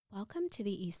Welcome to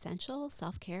the Essential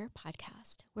Self-Care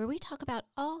Podcast, where we talk about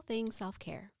all things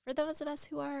self-care for those of us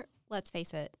who are, let's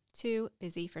face it, too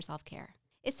busy for self-care.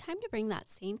 It's time to bring that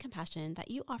same compassion that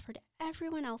you offer to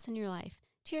everyone else in your life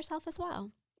to yourself as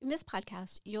well. In this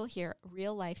podcast, you'll hear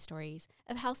real-life stories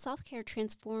of how self-care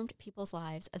transformed people's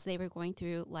lives as they were going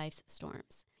through life's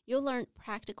storms. You'll learn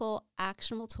practical,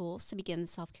 actionable tools to begin the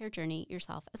self-care journey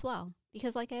yourself as well.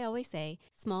 Because like I always say,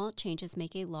 small changes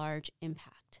make a large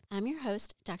impact. I'm your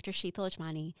host, Dr. Sheetal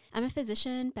Ajmani. I'm a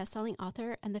physician, best-selling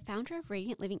author, and the founder of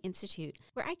Radiant Living Institute,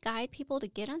 where I guide people to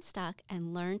get unstuck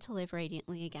and learn to live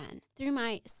radiantly again. Through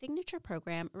my signature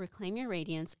program, Reclaim Your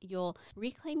Radiance, you'll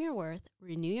reclaim your worth,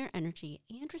 renew your energy,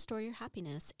 and restore your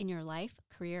happiness in your life,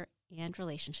 career, and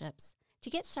relationships. To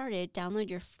get started,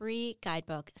 download your free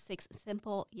guidebook, 6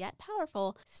 simple yet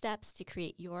powerful steps to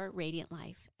create your radiant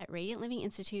life at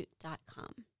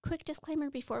radiantlivinginstitute.com. Quick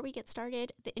disclaimer before we get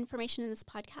started, the information in this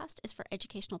podcast is for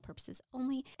educational purposes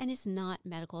only and is not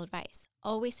medical advice.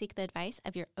 Always seek the advice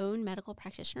of your own medical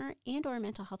practitioner and or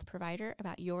mental health provider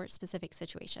about your specific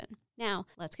situation. Now,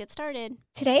 let's get started.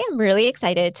 Today, I'm really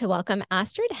excited to welcome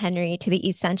Astride Henry to the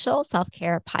Essential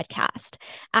Self-Care Podcast.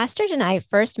 Astride and I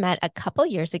first met a couple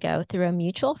years ago through a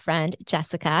mutual friend,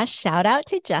 Jessica. Shout out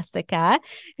to Jessica,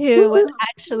 who was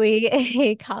actually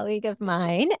a colleague of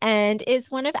mine and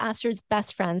is one of Astride's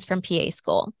best friends from PA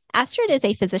school. Astride is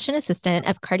a physician assistant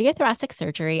of cardiothoracic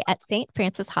surgery at St.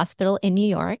 Francis Hospital in New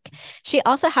York. She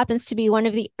also happens to be one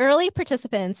of the early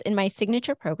participants in my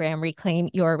signature program, Reclaim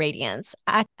Your Radiance.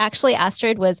 Actually,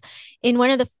 Astride was in one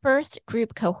of the first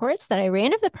group cohorts that I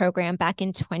ran of the program back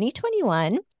in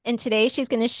 2021. And today she's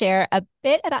going to share a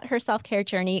bit about her self-care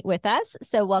journey with us.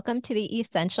 So welcome to the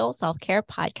Essential Self-Care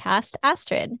Podcast,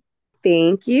 Astride.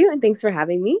 Thank you. And thanks for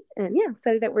having me. And yeah, I'm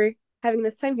excited that we're having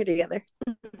this time here together.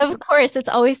 Of course, it's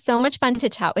always so much fun to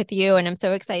chat with you. And I'm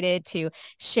so excited to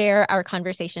share our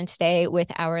conversation today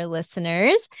with our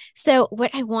listeners. So what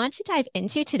I want to dive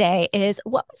into today is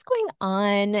what was going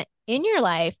on in your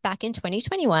life back in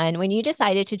 2021 when you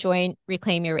decided to join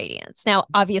Reclaim Your Radiance. Now,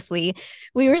 obviously,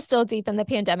 we were still deep in the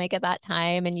pandemic at that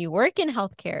time and you work in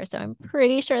healthcare, so I'm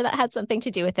pretty sure that had something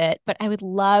to do with it. But I would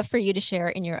love for you to share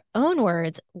in your own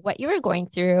words what you were going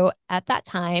through at that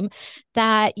time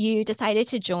that you decided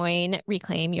to join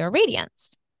Reclaim Your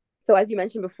Radiance. So as you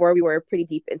mentioned before, we were pretty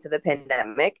deep into the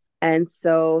pandemic. And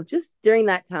so just during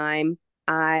that time,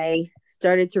 I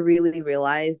started to really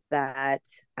realize that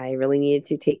I really needed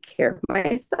to take care of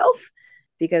myself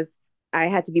because I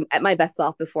had to be at my best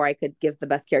self before I could give the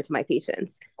best care to my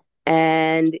patients.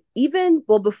 And even,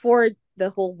 before the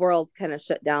whole world kind of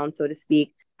shut down, so to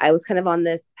speak, I was kind of on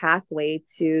this pathway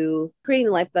to creating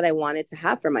the life that I wanted to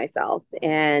have for myself.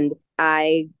 And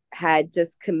I had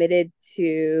just committed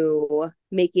to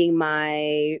making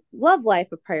my love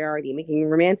life a priority, making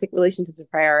romantic relationships a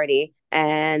priority.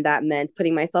 And that meant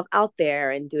putting myself out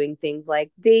there and doing things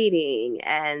like dating.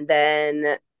 And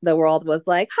then the world was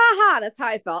like, ha ha, that's how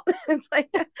I felt. It's like,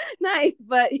 nice,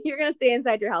 but you're going to stay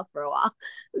inside your house for a while.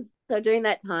 So during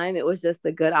that time, it was just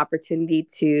a good opportunity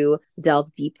to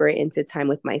delve deeper into time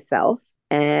with myself.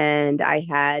 And I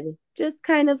had just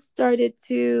kind of started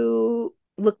to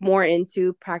look more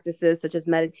into practices such as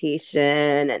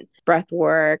meditation and breath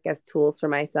work as tools for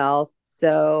myself.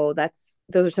 So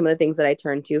those are some of the things that I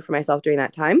turned to for myself during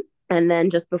that time. And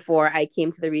then just before I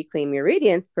came to the Reclaim Your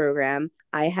Radiance program,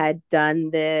 I had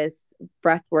done this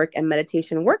breath work and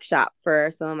meditation workshop for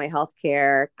some of my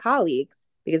healthcare colleagues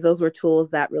because those were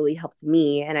tools that really helped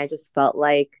me. And I just felt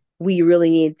like we really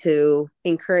need to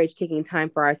encourage taking time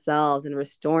for ourselves and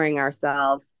restoring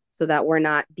ourselves so that we're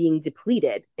not being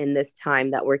depleted in this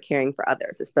time that we're caring for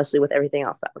others, especially with everything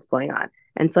else that was going on.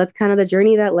 And so that's kind of the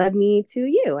journey that led me to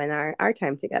you and our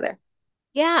time together.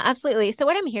 Yeah, absolutely. So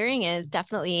what I'm hearing is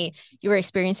definitely you were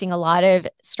experiencing a lot of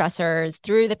stressors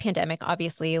through the pandemic,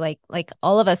 obviously, like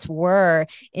all of us were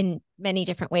in many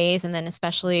different ways. And then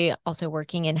especially also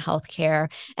working in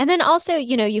healthcare. And then also,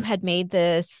 you had made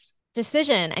this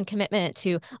decision and commitment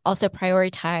to also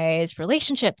prioritize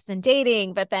relationships and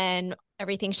dating, but then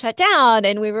everything shut down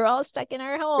and we were all stuck in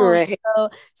our home. Right.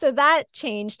 So that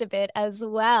changed a bit as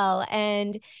well.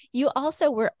 And you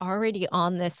also were already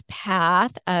on this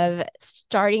path of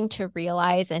starting to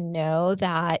realize and know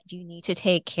that you need to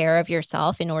take care of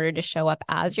yourself in order to show up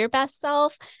as your best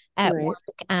self at Right. work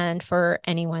and for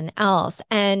anyone else.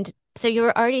 And so you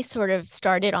were already sort of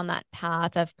started on that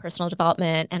path of personal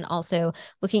development and also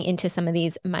looking into some of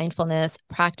these mindfulness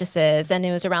practices. And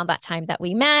it was around that time that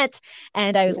we met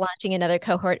and I was launching another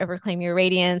cohort of Reclaim Your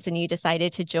Radiance and you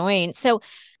decided to join. So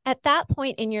at that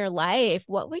point in your life,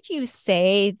 what would you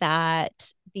say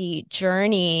that the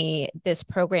journey this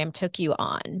program took you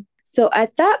on? So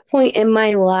at that point in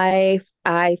my life,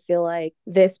 I feel like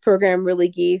this program really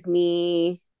gave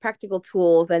me practical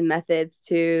tools and methods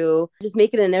to just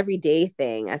make it an everyday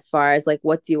thing as far as like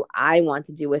what do I want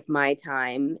to do with my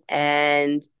time.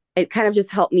 And it kind of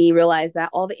just helped me realize that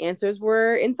all the answers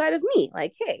were inside of me.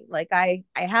 Like, hey, like I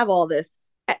have all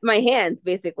this at my hands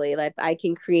basically, that I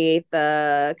can create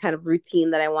the kind of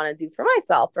routine that I want to do for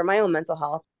myself, for my own mental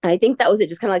health. I think that was it,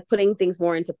 just kind of like putting things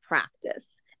more into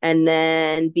practice and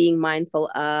then being mindful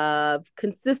of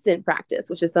consistent practice,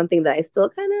 which is something that I still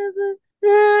kind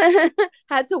of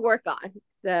had to work on.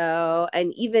 So,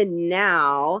 and even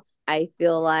now, I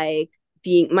feel like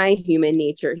being my human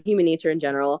nature in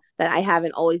general, that I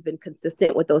haven't always been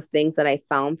consistent with those things that I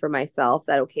found for myself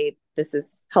that, okay, this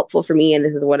is helpful for me and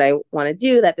this is what I want to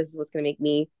do, that this is what's going to make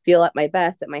me feel at my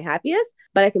best, at my happiest.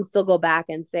 But I can still go back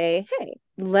and say, hey,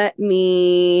 let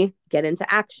me get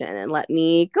into action and let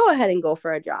me go ahead and go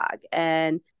for a jog.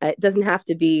 And it doesn't have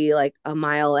to be like a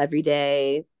mile every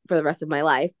day for the rest of my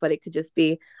life, but it could just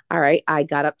be, all right, I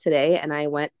got up today and I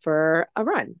went for a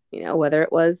run, whether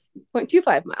it was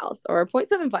 0.25 miles or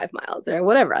 0.75 miles or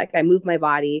whatever. Like I moved my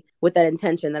body with that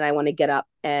intention that I want to get up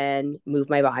and move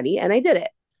my body, and I did it.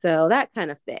 So that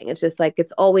kind of thing. It's just like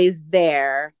it's always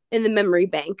there in the memory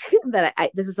bank that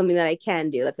this is something that I can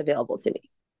do that's available to me.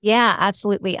 Yeah,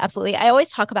 absolutely. Absolutely. I always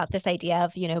talk about this idea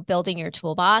of, building your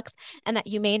toolbox and that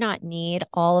you may not need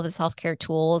all of the self-care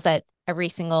tools at every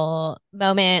single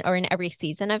moment or in every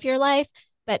season of your life,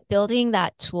 but building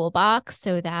that toolbox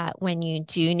so that when you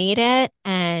do need it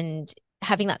and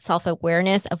having that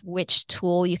self-awareness of which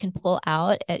tool you can pull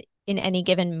out in any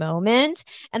given moment.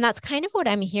 And that's kind of what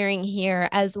I'm hearing here,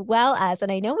 as well as,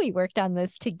 and I know we worked on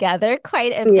this together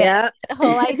quite a bit, Yeah. the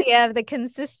whole idea of the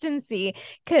consistency,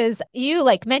 because you,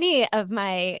 like many of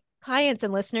my clients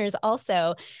and listeners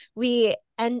also,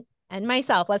 and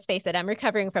myself, let's face it, I'm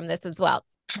recovering from this as well,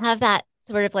 have that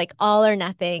sort of like all or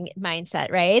nothing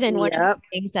mindset, right? And one of the Yep.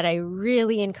 things that I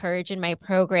really encourage in my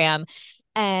program,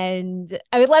 and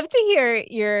I would love to hear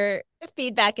your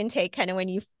feedback and take kind of when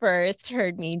you first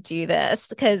heard me do this,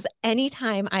 because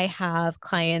anytime I have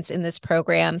clients in this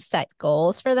program set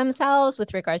goals for themselves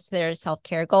with regards to their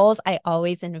self-care goals, I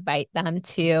always invite them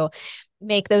to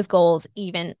make those goals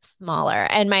even smaller.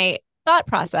 And my thought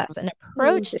process and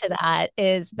approach to that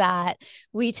is that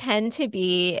we tend to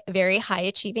be very high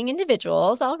achieving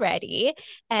individuals already,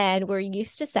 and we're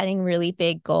used to setting really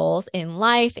big goals in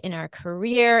life, in our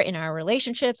career, in our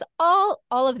relationships, all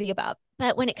of the above.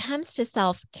 But when it comes to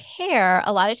self-care,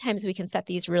 a lot of times we can set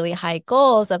these really high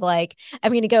goals of like,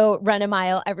 I'm going to go run a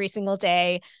mile every single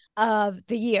day of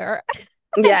the year.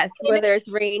 Yes, whether it's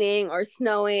raining or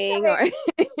snowing or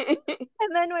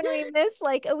And then when we miss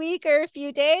like a week or a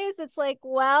few days, it's like,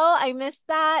 well, I missed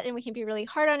that. And we can be really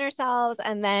hard on ourselves.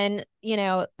 And then,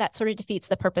 that sort of defeats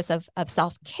the purpose of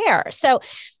self-care. So,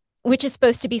 which is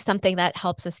supposed to be something that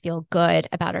helps us feel good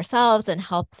about ourselves and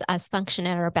helps us function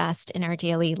at our best in our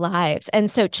daily lives. And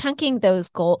so chunking those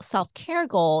self-care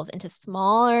goals into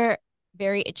smaller,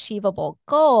 very achievable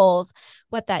goals,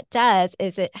 what that does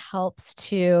is it helps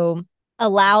to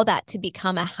allow that to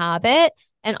become a habit.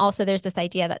 And also there's this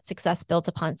idea that success builds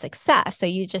upon success. So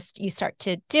you start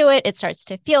to do it, it starts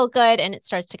to feel good, and it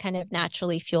starts to kind of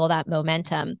naturally fuel that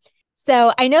momentum.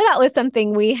 So I know that was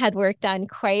something we had worked on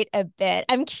quite a bit.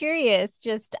 I'm curious,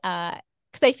 just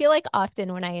because I feel like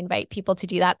often when I invite people to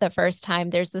do that the first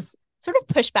time, there's this sort of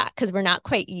pushback because we're not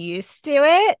quite used to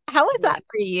it. How was that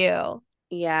for you?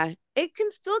 Yeah, it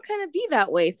can still kind of be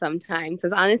that way sometimes.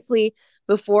 Because honestly,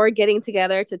 before getting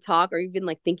together to talk or even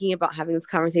like thinking about having this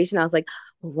conversation, I was like,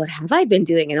 well, what have I been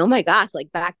doing? And oh my gosh,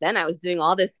 like back then I was doing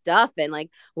all this stuff, and like,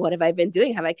 what have I been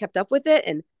doing? Have I kept up with it?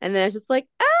 And then I was just like,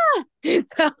 ah.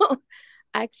 So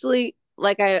actually,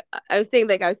 like I was saying,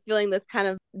 like I was feeling this kind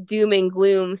of doom and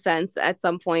gloom sense at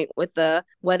some point with the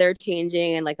weather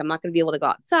changing, and like I'm not going to be able to go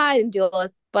outside and do all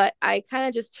this. But I kind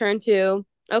of just turned to,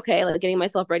 okay, like getting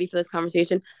myself ready for this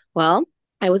conversation. Well,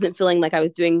 I wasn't feeling like I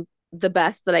was doing the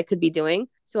best that I could be doing.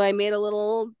 So I made a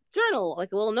little journal,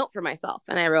 like a little note for myself.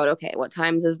 And I wrote, okay, what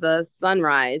times is the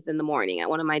sunrise in the morning at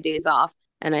one of my days off?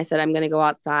 And I said, I'm going to go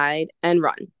outside and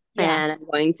run. Yeah. And I'm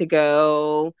going to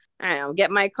go, I don't know,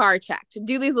 get my car checked,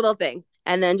 do these little things,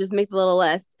 and then just make the little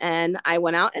list. And I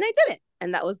went out and I did it.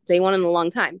 And that was day one in a long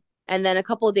time. And then a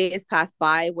couple of days passed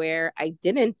by where I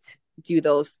didn't do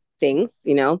those things,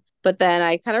 but then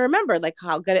I kind of remembered like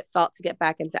how good it felt to get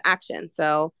back into action.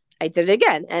 So I did it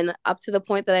again. And up to the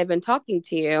point that I've been talking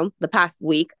to you, the past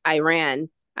week, I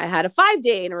had a 5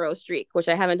 day in a row streak, which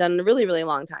I haven't done in a really, really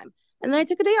long time. And then I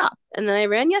took a day off. And then I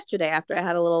ran yesterday after I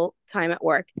had a little time at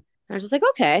work. And I was just like,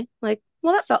 okay, like,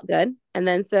 well, that felt good. And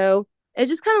then so it's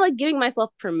just kind of like giving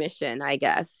myself permission, I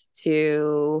guess,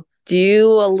 to do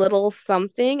a little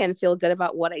something and feel good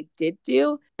about what I did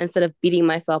do instead of beating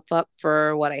myself up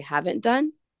for what I haven't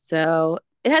done. So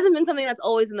it hasn't been something that's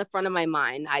always in the front of my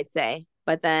mind, I'd say.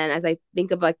 But then as I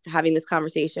think of like having this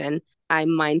conversation,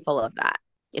 I'm mindful of that,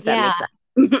 if that Yeah,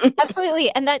 makes sense. absolutely.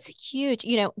 And that's huge,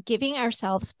 giving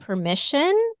ourselves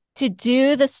permission to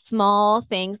do the small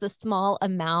things, the small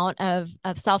amount of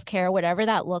self-care, whatever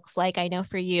that looks like. I know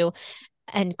for you,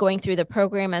 and going through the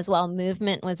program as well,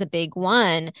 movement was a big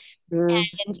one. Mm,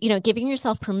 And giving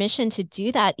yourself permission to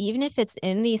do that, even if it's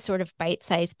in these sort of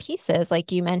bite-sized pieces,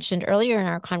 like you mentioned earlier in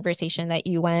our conversation that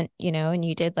you went, and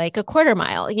you did like a quarter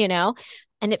mile,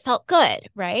 and it felt good,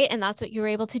 right? And that's what you were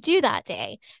able to do that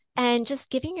day. And just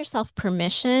giving yourself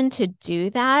permission to do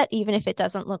that, even if it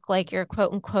doesn't look like your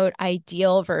quote unquote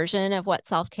ideal version of what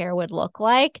self-care would look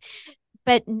like,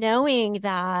 but knowing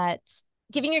that,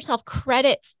 giving yourself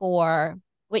credit for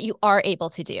what you are able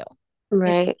to do in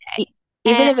right. the day,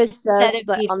 Even and if it's instead just of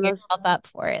the beating on those yourself up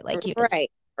for it, like you had said.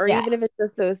 right. Or Yeah. even if it's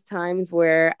just those times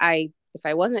where if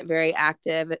I wasn't very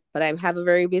active, but I have a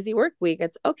very busy work week,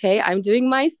 it's okay. I'm doing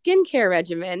my skincare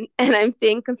regimen and I'm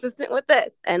staying consistent with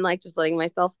this and like just letting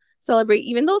myself celebrate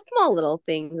even those small little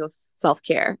things of self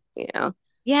care, you know?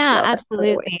 Yeah, So that's another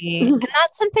absolutely. way. And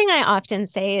that's something I often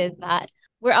say is that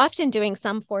we're often doing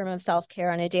some form of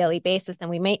self-care on a daily basis and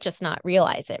we might just not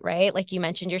realize it, right? Like you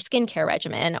mentioned your skincare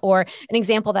regimen, or an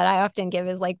example that I often give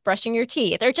is like brushing your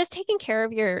teeth or just taking care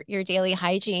of your daily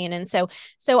hygiene. And so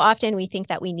often we think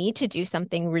that we need to do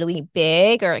something really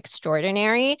big or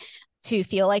extraordinary to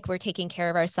feel like we're taking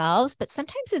care of ourselves, but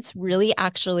sometimes it's really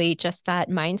actually just that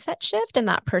mindset shift and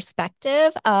that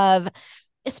perspective of,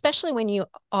 especially when you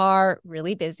are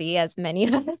really busy, as many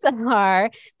of us are,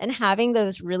 and having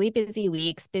those really busy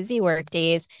weeks, busy work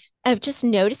days, of just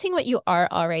noticing what you are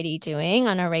already doing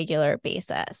on a regular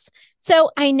basis.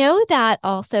 So I know that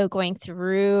also going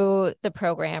through the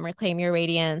program, Reclaim Your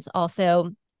Radiance,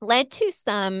 also led to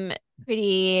some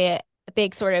pretty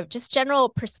big sort of just general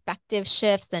perspective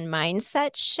shifts and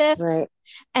mindset shifts. Right.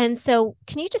 And so,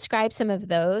 can you describe some of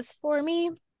those for me?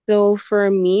 So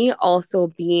for me, also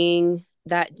being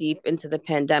that deep into the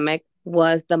pandemic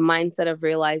was the mindset of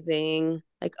realizing,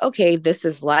 like, okay, this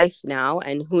is life now,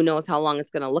 and who knows how long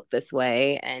it's going to look this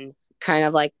way. And kind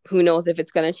of like, who knows if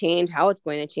it's going to change, how it's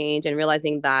going to change, and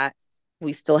realizing that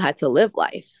we still had to live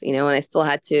life, and I still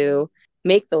had to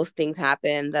make those things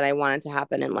happen that I wanted to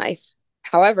happen in life,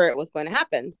 however, it was going to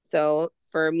happen. So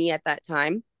for me at that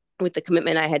time, with the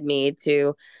commitment I had made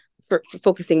to for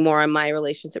focusing more on my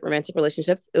romantic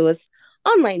relationships, it was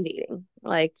online dating,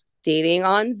 like dating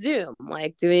on Zoom,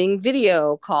 like doing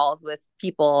video calls with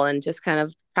people and just kind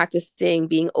of practicing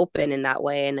being open in that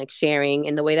way and like sharing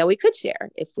in the way that we could share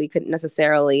if we couldn't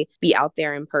necessarily be out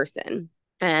there in person.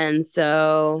 And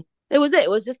so it was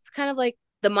just kind of like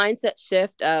the mindset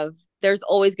shift of there's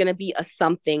always going to be a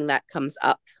something that comes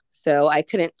up. So I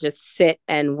couldn't just sit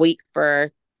and wait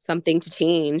for something to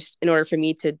change in order for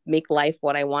me to make life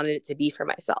what I wanted it to be for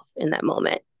myself in that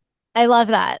moment. I love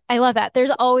that. I love that.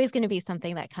 There's always going to be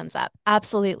something that comes up.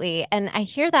 Absolutely. And I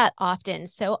hear that often.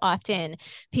 So often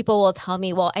people will tell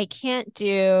me, well, I can't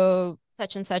do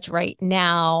such and such right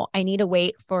now. I need to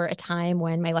wait for a time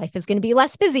when my life is going to be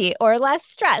less busy or less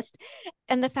stressed.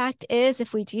 And the fact is,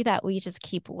 if we do that, we just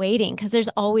keep waiting because there's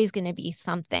always going to be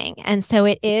something. And so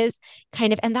it is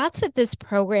kind of, and that's what this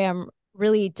program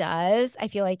really does. I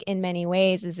feel like in many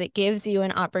ways is it gives you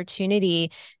an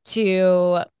opportunity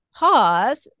to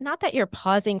pause, not that you're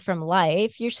pausing from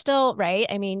life, you're still, right?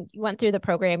 I mean, you went through the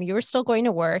program, you were still going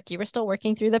to work, you were still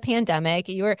working through the pandemic,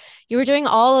 you were doing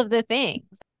all of the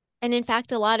things. And in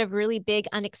fact, a lot of really big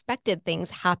unexpected things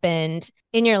happened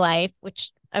in your life,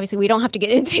 which obviously we don't have to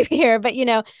get into here, but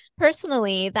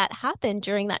personally that happened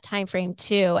during that time frame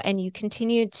too. And you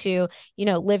continued to,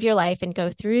 live your life and go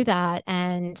through that.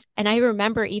 And I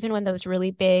remember even when those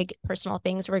really big personal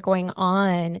things were going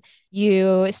on,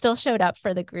 you still showed up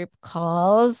for the group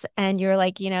calls and you're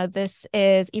like, this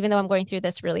is, even though I'm going through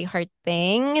this really hard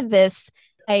thing,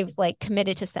 I've like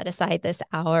committed to set aside this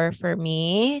hour for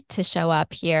me to show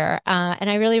up here. And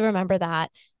I really remember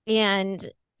that. And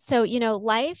so,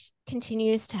 life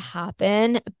continues to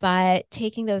happen, but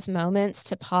taking those moments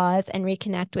to pause and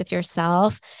reconnect with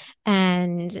yourself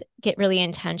and get really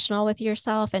intentional with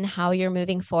yourself and how you're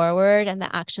moving forward and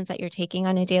the actions that you're taking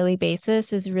on a daily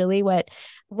basis is really what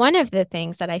one of the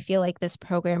things that I feel like this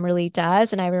program really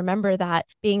does. And I remember that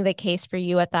being the case for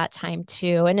you at that time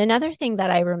too. And another thing that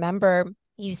I remember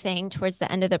you saying towards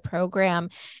the end of the program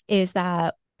is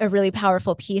that a really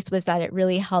powerful piece was that it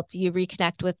really helped you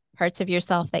reconnect with parts of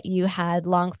yourself that you had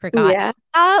long forgotten. Yeah.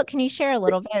 Oh, can you share a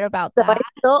little bit about So I that?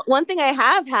 still, one thing I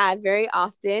have had very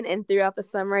often and throughout the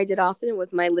summer I did often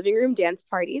was my living room dance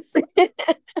parties.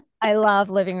 I love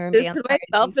living room Just dance to parties.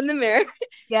 myself in the mirror.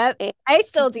 Yep. And, I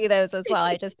still do those as well.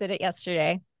 I just did it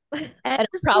yesterday. And and I'll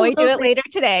just the probably do little it things. later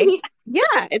today.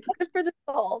 Yeah, it's good for the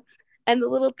soul. And the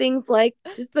little things like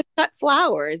just the cut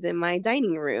flowers in my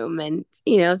dining room and,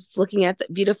 just looking at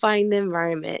beautifying the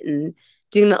environment and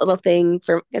doing that little thing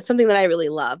for it's something that I really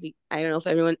love. I don't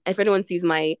know if anyone sees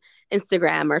my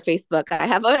Instagram or Facebook, I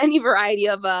have any variety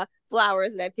of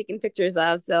flowers that I've taken pictures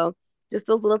of. So just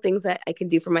those little things that I can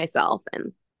do for myself.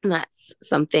 And that's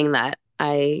something that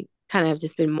I kind of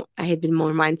have I had been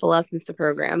more mindful of since the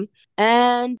program.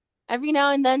 And every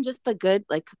now and then just the good,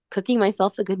 like cooking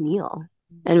myself a good meal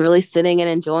and really sitting and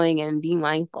enjoying it and being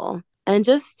mindful and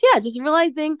just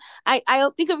realizing I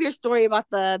think of your story about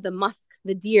the musk,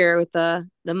 the deer with the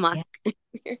Yeah. musk. And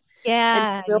just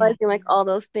Yeah. Yeah. realizing like all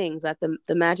those things, that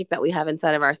the magic that we have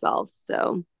inside of ourselves.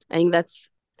 So I think that's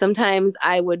sometimes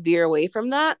I would veer away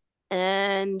from that.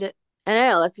 And I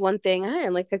know that's one thing.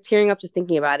 I'm like tearing up just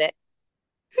thinking about it.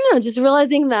 Just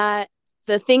realizing that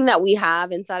the thing that we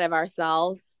have inside of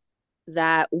ourselves,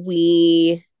 that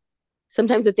we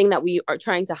sometimes the thing that we are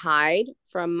trying to hide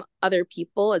from other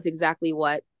people is exactly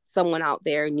what someone out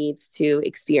there needs to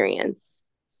experience.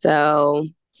 So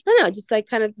I don't know, just like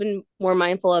kind of been more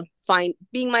mindful of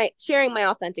sharing my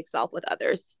authentic self with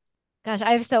others. Gosh,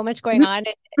 I have so much going on.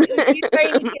 You starting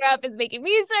to tear up is making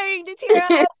me starting to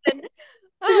tear up. And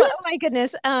oh my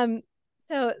goodness.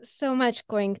 So much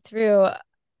going through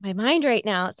my mind right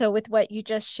now. So with what you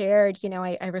just shared,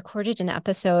 I recorded an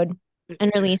episode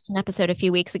and released an episode a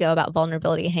few weeks ago about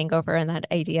vulnerability hangover and that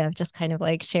idea of just kind of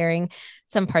like sharing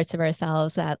some parts of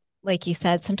ourselves that, like you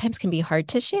said, sometimes can be hard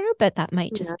to share, but that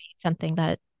might just Yeah. be something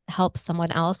that helps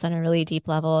someone else on a really deep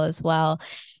level as well.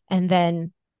 And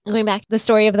then going back to the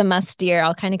story of the musk deer,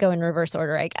 I'll kind of go in reverse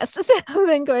order, I guess. So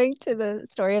then going to the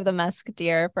story of the musk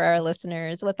deer for our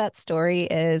listeners, what that story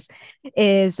is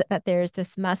that there's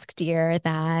this musk deer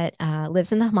that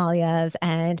lives in the Himalayas,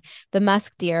 and the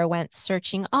musk deer went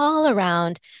searching all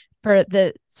around for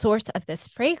the source of this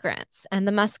fragrance. And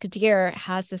the musk deer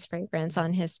has this fragrance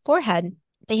on his forehead.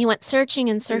 But he went searching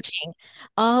and searching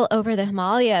all over the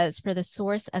Himalayas for the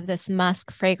source of this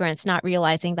musk fragrance, not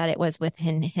realizing that it was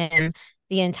within him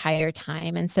the entire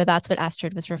time. And so that's what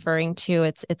Astrid was referring to.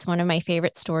 It's one of my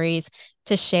favorite stories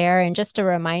to share, and just a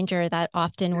reminder that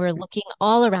often we're looking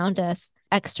all around us,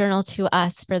 external to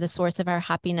us, for the source of our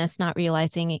happiness, not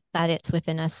realizing that it's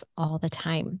within us all the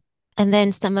time. And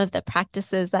then some of the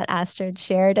practices that Astrid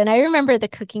shared. And I remember the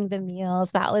cooking the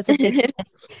meals. That was a big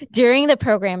during the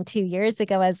program 2 years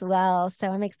ago as well. So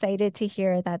I'm excited to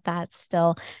hear that that's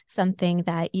still something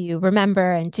that you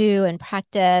remember and do and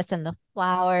practice, and the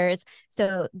flowers.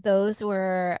 So those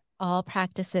were all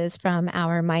practices from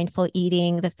our mindful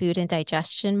eating, the food and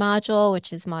digestion module,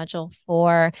 which is module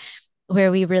 4, where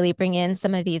we really bring in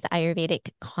some of these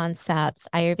Ayurvedic concepts.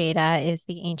 Ayurveda is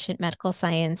the ancient medical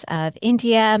science of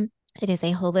India. It is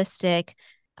a holistic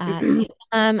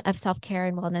system of self-care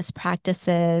and wellness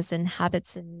practices and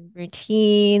habits and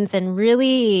routines, and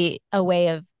really a way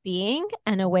of being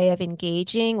and a way of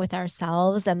engaging with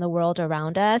ourselves and the world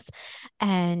around us.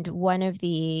 And one of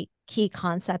the key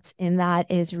concepts in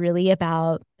that is really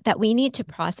about that we need to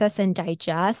process and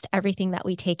digest everything that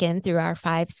we take in through our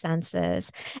 5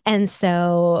 senses. And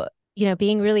so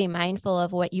being really mindful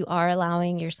of what you are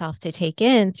allowing yourself to take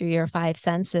in through your 5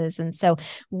 senses. And so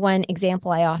one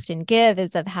example I often give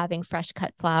is of having fresh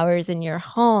cut flowers in your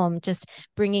home, just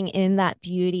bringing in that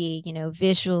beauty,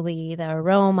 visually, the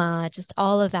aroma, just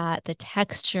all of that, the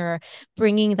texture,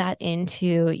 bringing that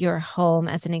into your home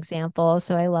as an example.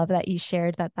 So I love that you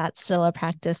shared that that's still a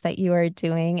practice that you are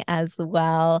doing as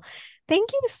well.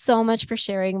 Thank you so much for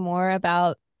sharing more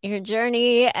about your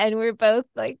journey, and we're both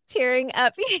like tearing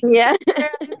up Yeah.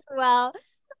 as well.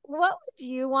 What would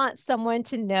you want someone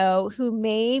to know who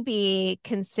may be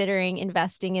considering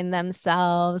investing in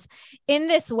themselves in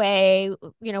this way,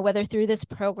 whether through this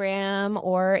program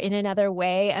or in another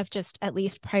way of just at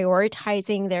least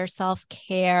prioritizing their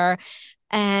self-care?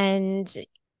 And,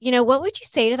 what would you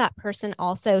say to that person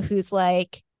also who's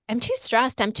like, I'm too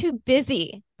stressed, I'm too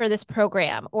busy for this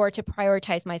program or to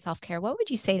prioritize my self-care? What would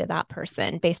you say to that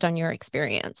person based on your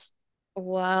experience?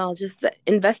 Well, just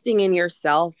investing in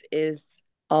yourself is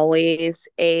always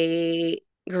a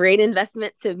great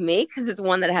investment to make because it's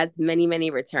one that has many,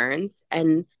 many returns,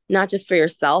 and not just for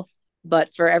yourself, but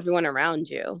for everyone around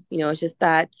you. It's just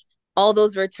that all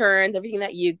those returns, everything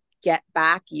that you get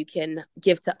back, you can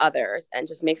give to others and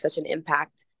just make such an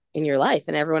impact in your life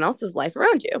and everyone else's life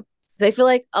around you. Because I feel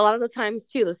like a lot of the times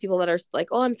too, those people that are like,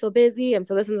 oh, I'm so busy, I'm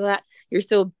so this and that, you're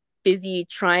so busy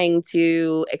trying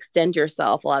to extend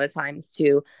yourself a lot of times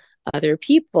to other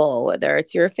people, whether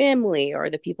it's your family or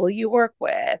the people you work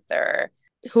with or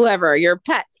whoever, your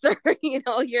pets or,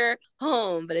 your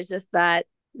home. But it's just that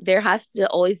there has to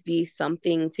always be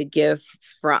something to give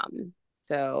from.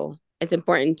 So it's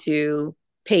important to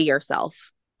pay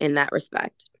yourself in that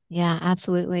respect. Yeah,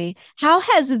 absolutely. How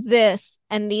has this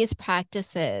and these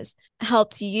practices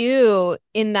helped you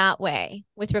in that way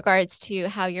with regards to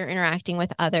how you're interacting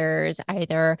with others,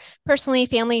 either personally,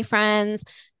 family, friends,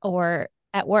 or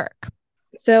at work?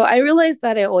 So I realized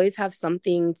that I always have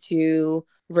something to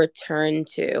return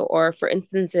to, or for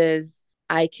instances,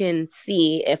 I can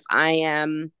see if I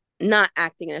am not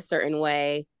acting in a certain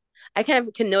way. I kind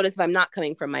of can notice if I'm not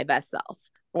coming from my best self,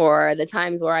 or the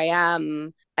times where I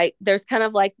am. There's kind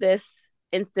of like this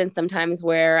instance sometimes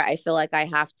where I feel like I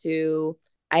have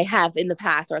in the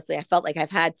past, or say I felt like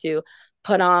I've had to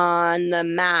put on the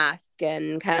mask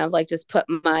and kind of like just put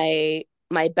my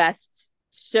best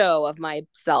show of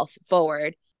myself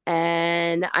forward.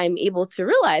 And I'm able to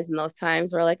realize in those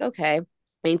times where, like, okay,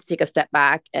 I need to take a step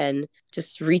back and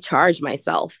just recharge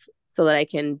myself so that I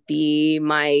can be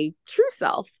my true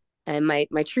self and my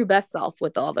true best self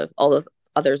with all those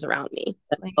others around me.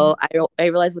 So I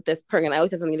realize with this program, I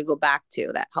always have something to go back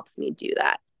to that helps me do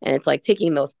that. And it's like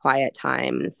taking those quiet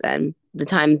times and the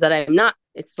times that I'm not,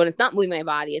 it's when it's not moving my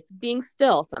body, it's being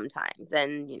still sometimes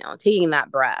and, taking that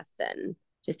breath and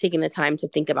just taking the time to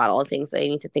think about all the things that I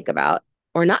need to think about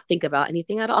or not think about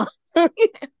anything at all.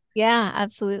 Yeah,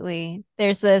 absolutely.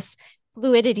 There's this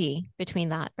fluidity between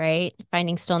that, right?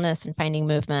 Finding stillness and finding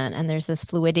movement. And there's this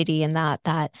fluidity in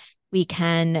that we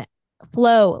can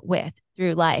flow with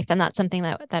through life. And that's something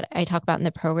that I talk about in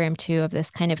the program too, of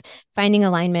this kind of finding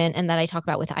alignment, and that I talk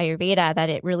about with Ayurveda, that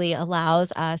it really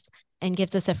allows us and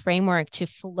gives us a framework to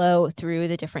flow through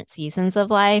the different seasons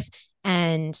of life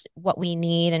and what we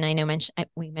need. And I know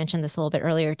we mentioned this a little bit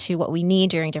earlier too, what we need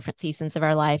during different seasons of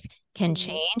our life can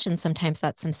change. And sometimes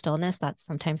that's some stillness,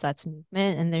 sometimes that's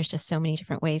movement. And there's just so many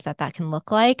different ways that can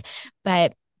look like.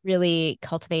 But really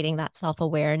cultivating that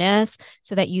self-awareness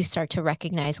so that you start to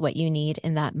recognize what you need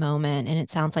in that moment. And it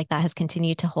sounds like that has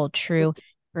continued to hold true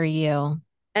for you.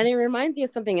 And it reminds me of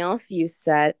something else you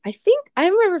said. I think I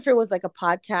remember if it was like a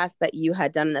podcast that you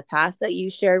had done in the past that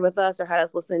you shared with us or had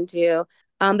us listen to.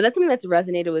 But that's something that's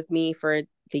resonated with me for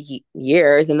the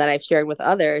years and that I've shared with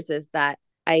others is that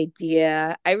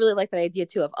idea. I really like that idea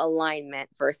too of alignment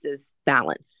versus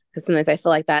balance. Because sometimes I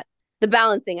feel like that the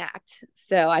balancing act.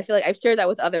 So I feel like I've shared that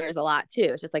with others a lot too.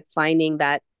 It's just like finding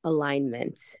that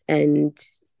alignment. And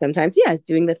sometimes, yeah, it's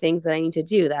doing the things that I need to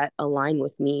do that align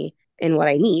with me and what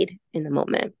I need in the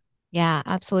moment. Yeah,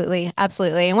 absolutely.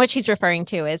 Absolutely. And what she's referring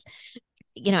to is,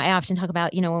 I often talk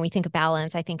about, when we think of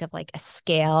balance, I think of like a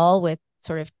scale with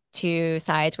sort of two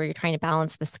sides where you're trying to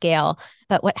balance the scale.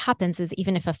 But what happens is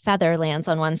even if a feather lands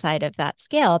on one side of that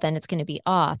scale, then it's going to be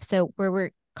off. So where we're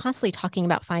constantly talking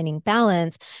about finding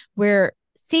balance, we're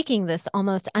seeking this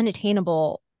almost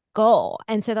unattainable goal.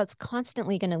 And so that's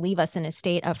constantly going to leave us in a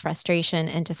state of frustration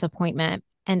and disappointment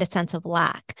and a sense of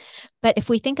lack. But if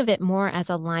we think of it more as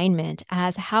alignment,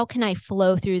 as how can I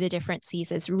flow through the different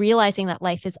seasons, realizing that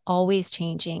life is always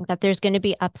changing, that there's going to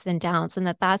be ups and downs, and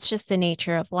that that's just the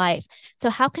nature of life.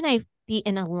 So how can I be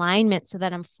in alignment so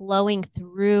that I'm flowing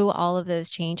through all of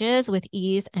those changes with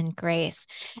ease and grace?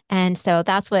 And so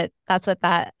that's what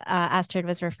that Astrid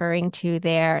was referring to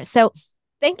there. So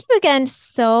thank you again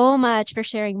so much for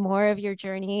sharing more of your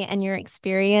journey and your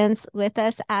experience with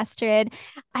us, Astrid.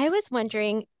 I was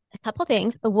wondering a couple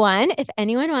things. One, if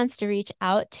anyone wants to reach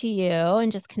out to you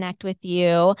and just connect with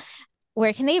you,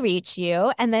 where can they reach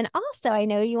you? And then also, I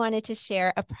know you wanted to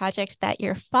share a project that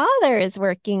your father is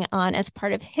working on as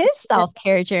part of his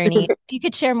self-care journey. You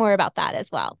could share more about that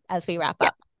as well as we wrap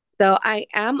up. So I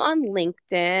am on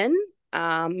LinkedIn.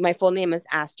 My full name is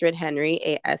Astrid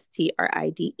Henry,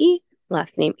 Astride,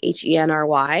 last name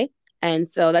Henry. And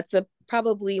so that's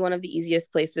probably one of the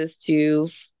easiest places to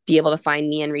be able to find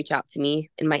me and reach out to me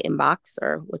in my inbox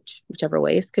or whichever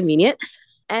way is convenient.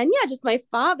 And yeah, just my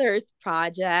father's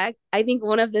project. I think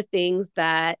one of the things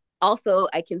that also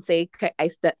I can say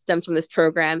stems from this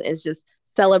program is just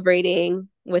celebrating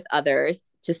with others,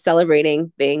 just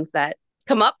celebrating things that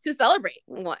come up to celebrate.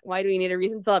 Why do we need a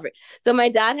reason to celebrate? So my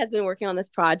dad has been working on this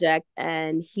project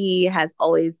and he has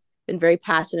always been very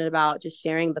passionate about just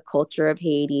sharing the culture of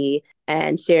Haiti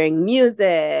and sharing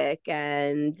music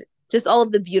and just all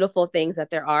of the beautiful things that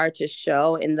there are to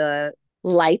show in the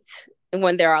light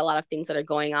when there are a lot of things that are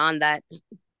going on that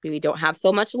we don't have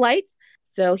so much light.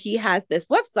 So he has this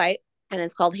website and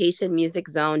it's called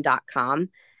HaitianMusicZone.com.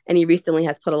 And he recently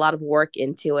has put a lot of work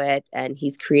into it. And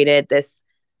he's created this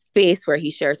space where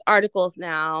he shares articles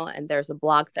now. And there's a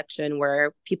blog section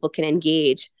where people can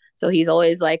engage. So he's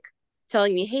always like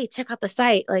telling me, hey, check out the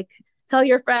site, like tell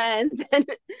your friends. And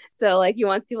so like he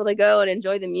wants people to go and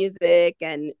enjoy the music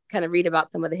and kind of read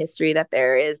about some of the history that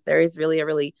there is. There is really a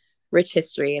really rich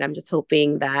history. And I'm just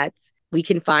hoping that we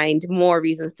can find more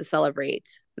reasons to celebrate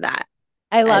that.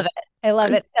 I love it. I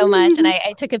love it so much. And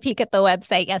I took a peek at the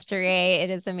website yesterday. It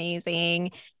is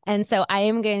amazing. And so I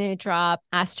am going to drop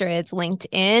Astride's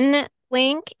LinkedIn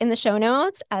link in the show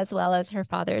notes, as well as her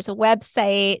father's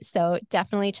website. So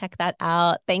definitely check that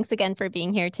out. Thanks again for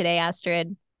being here today,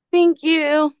 Astride. Thank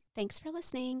you. Thanks for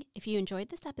listening. If you enjoyed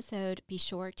this episode, be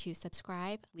sure to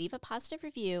subscribe, leave a positive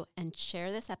review, and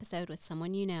share this episode with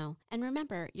someone you know. And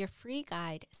remember, your free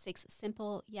guide, 6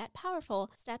 simple yet powerful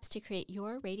steps to create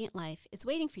your radiant life, is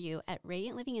waiting for you at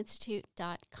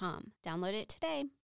radiantlivinginstitute.com. Download it today.